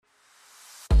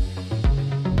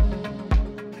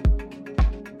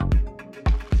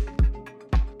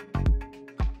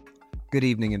Good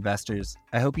evening, investors.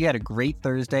 I hope you had a great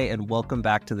Thursday and welcome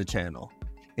back to the channel.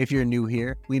 If you're new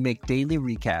here, we make daily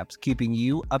recaps keeping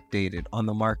you updated on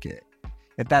the market.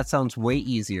 If that sounds way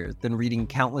easier than reading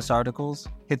countless articles,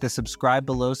 hit the subscribe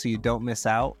below so you don't miss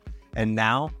out. And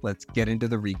now, let's get into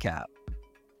the recap.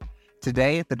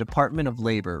 Today, the Department of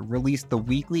Labor released the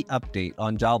weekly update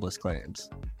on jobless claims.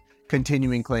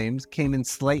 Continuing claims came in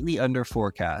slightly under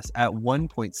forecast at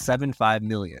 1.75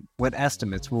 million, when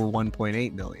estimates were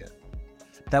 1.8 million.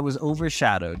 That was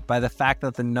overshadowed by the fact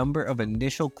that the number of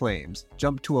initial claims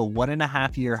jumped to a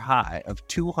 1.5-year high of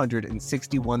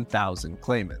 261,000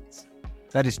 claimants.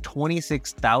 That is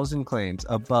 26,000 claims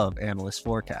above analyst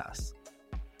forecasts.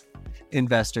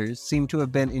 Investors seem to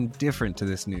have been indifferent to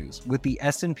this news, with the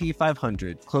S&P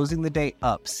 500 closing the day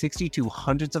up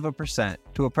 0.62%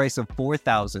 to a price of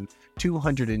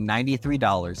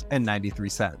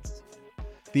 $4,293.93.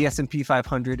 The S&P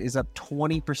 500 is up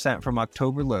 20% from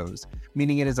October lows,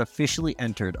 meaning it has officially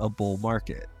entered a bull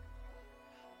market.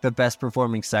 The best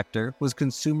performing sector was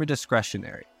consumer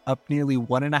discretionary, up nearly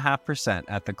 1.5%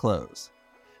 at the close.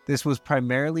 This was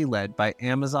primarily led by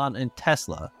Amazon and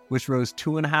Tesla, which rose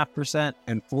 2.5%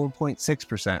 and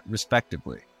 4.6%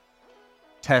 respectively.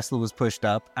 Tesla was pushed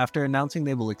up after announcing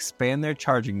they will expand their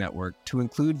charging network to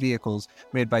include vehicles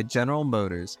made by General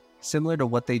Motors, similar to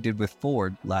what they did with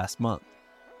Ford last month.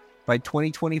 By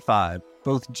 2025,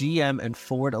 both GM and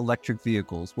Ford electric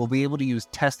vehicles will be able to use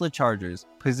Tesla chargers,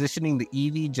 positioning the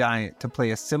EV giant to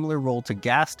play a similar role to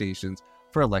gas stations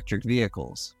for electric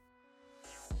vehicles.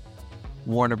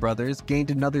 Warner Brothers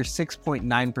gained another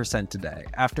 6.9% today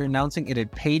after announcing it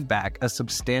had paid back a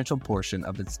substantial portion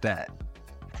of its debt.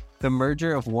 The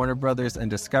merger of Warner Brothers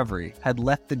and Discovery had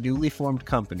left the newly formed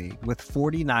company with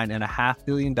 $49.5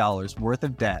 billion worth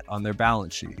of debt on their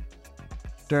balance sheet.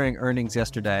 During earnings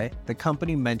yesterday, the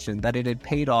company mentioned that it had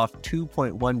paid off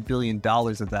 $2.1 billion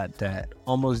of that debt,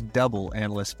 almost double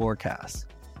analyst forecasts.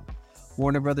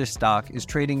 Warner Brothers stock is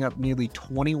trading up nearly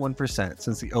 21%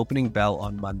 since the opening bell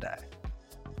on Monday.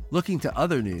 Looking to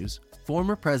other news,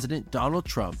 former President Donald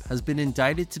Trump has been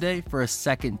indicted today for a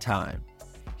second time.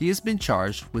 He has been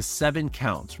charged with 7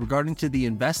 counts regarding to the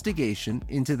investigation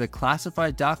into the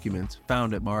classified documents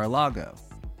found at Mar-a-Lago.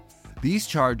 These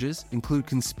charges include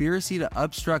conspiracy to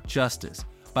obstruct justice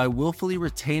by willfully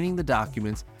retaining the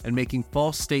documents and making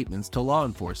false statements to law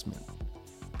enforcement.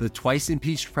 The twice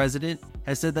impeached president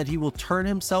has said that he will turn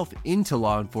himself into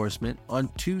law enforcement on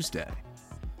Tuesday.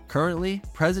 Currently,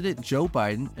 President Joe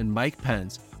Biden and Mike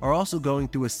Pence are also going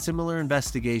through a similar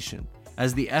investigation,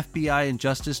 as the FBI and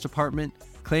Justice Department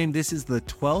claim this is the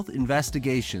 12th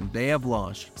investigation they have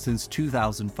launched since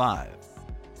 2005.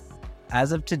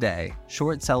 As of today,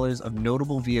 short sellers of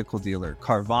notable vehicle dealer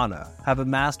Carvana have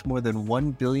amassed more than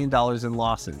 $1 billion in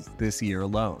losses this year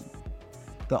alone.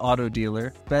 The auto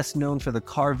dealer, best known for the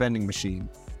car vending machine,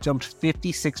 jumped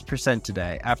 56%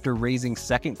 today after raising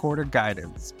second quarter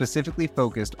guidance specifically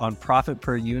focused on profit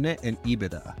per unit and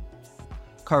EBITDA.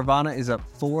 Carvana is up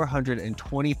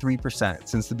 423%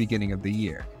 since the beginning of the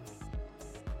year.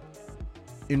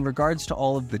 In regards to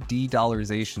all of the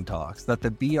de-dollarization talks that the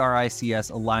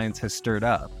BRICS alliance has stirred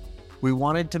up, we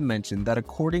wanted to mention that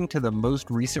according to the most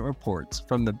recent reports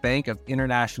from the Bank of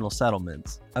International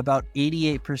Settlements, about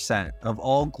 88% of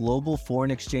all global foreign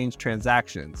exchange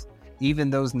transactions, even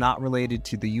those not related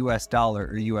to the US dollar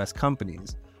or US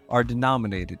companies, are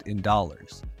denominated in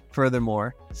dollars.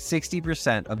 Furthermore,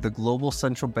 60% of the global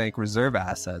central bank reserve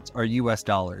assets are US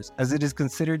dollars, as it is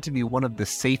considered to be one of the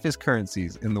safest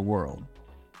currencies in the world.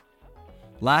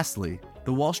 Lastly,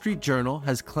 the Wall Street Journal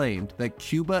has claimed that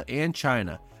Cuba and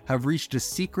China have reached a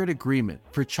secret agreement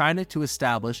for China to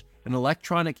establish an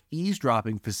electronic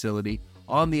eavesdropping facility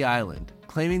on the island,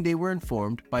 claiming they were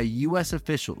informed by U.S.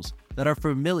 officials that are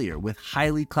familiar with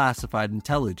highly classified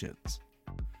intelligence.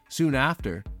 Soon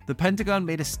after, the Pentagon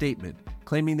made a statement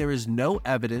claiming there is no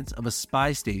evidence of a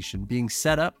spy station being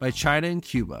set up by China and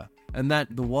Cuba, and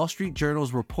that the Wall Street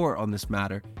Journal's report on this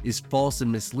matter is false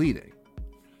and misleading.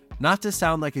 Not to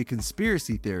sound like a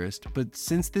conspiracy theorist, but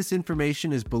since this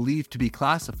information is believed to be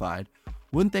classified,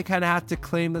 wouldn't they kind of have to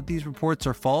claim that these reports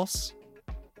are false?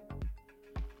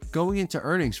 Going into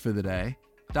earnings for the day,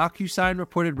 DocuSign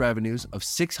reported revenues of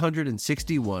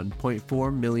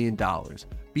 $661.4 million,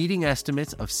 beating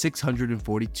estimates of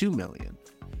 $642 million.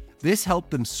 This helped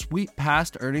them sweep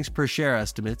past earnings per share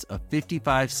estimates of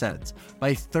 55 cents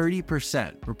by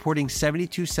 30%, reporting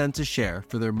 72 cents a share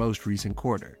for their most recent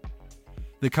quarter.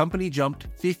 The company jumped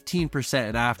 15%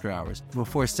 in after hours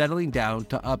before settling down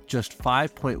to up just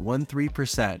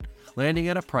 5.13%, landing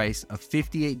at a price of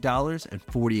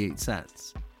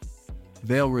 $58.48.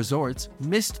 Vail Resorts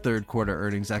missed third quarter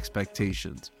earnings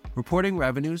expectations, reporting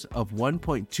revenues of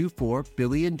 $1.24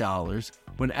 billion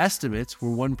when estimates were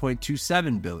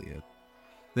 $1.27 billion.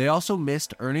 They also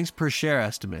missed earnings per share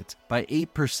estimates by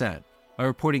 8% by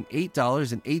reporting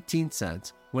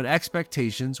 $8.18 when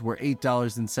expectations were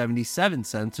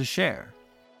 $8.77 a share.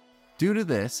 Due to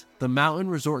this, the Mountain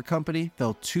Resort Company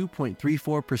fell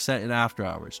 2.34% in after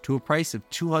hours to a price of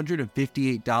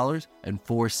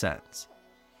 $258.04.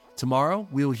 Tomorrow,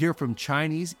 we will hear from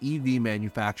Chinese EV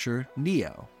manufacturer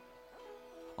NIO.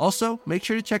 Also, make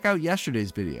sure to check out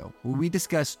yesterday's video, where we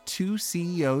discuss 2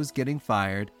 CEOs getting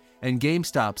fired and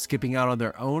GameStop skipping out on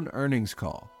their own earnings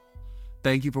call.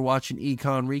 Thank you for watching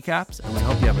Econ Recaps, and we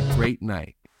hope you have a great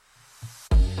night.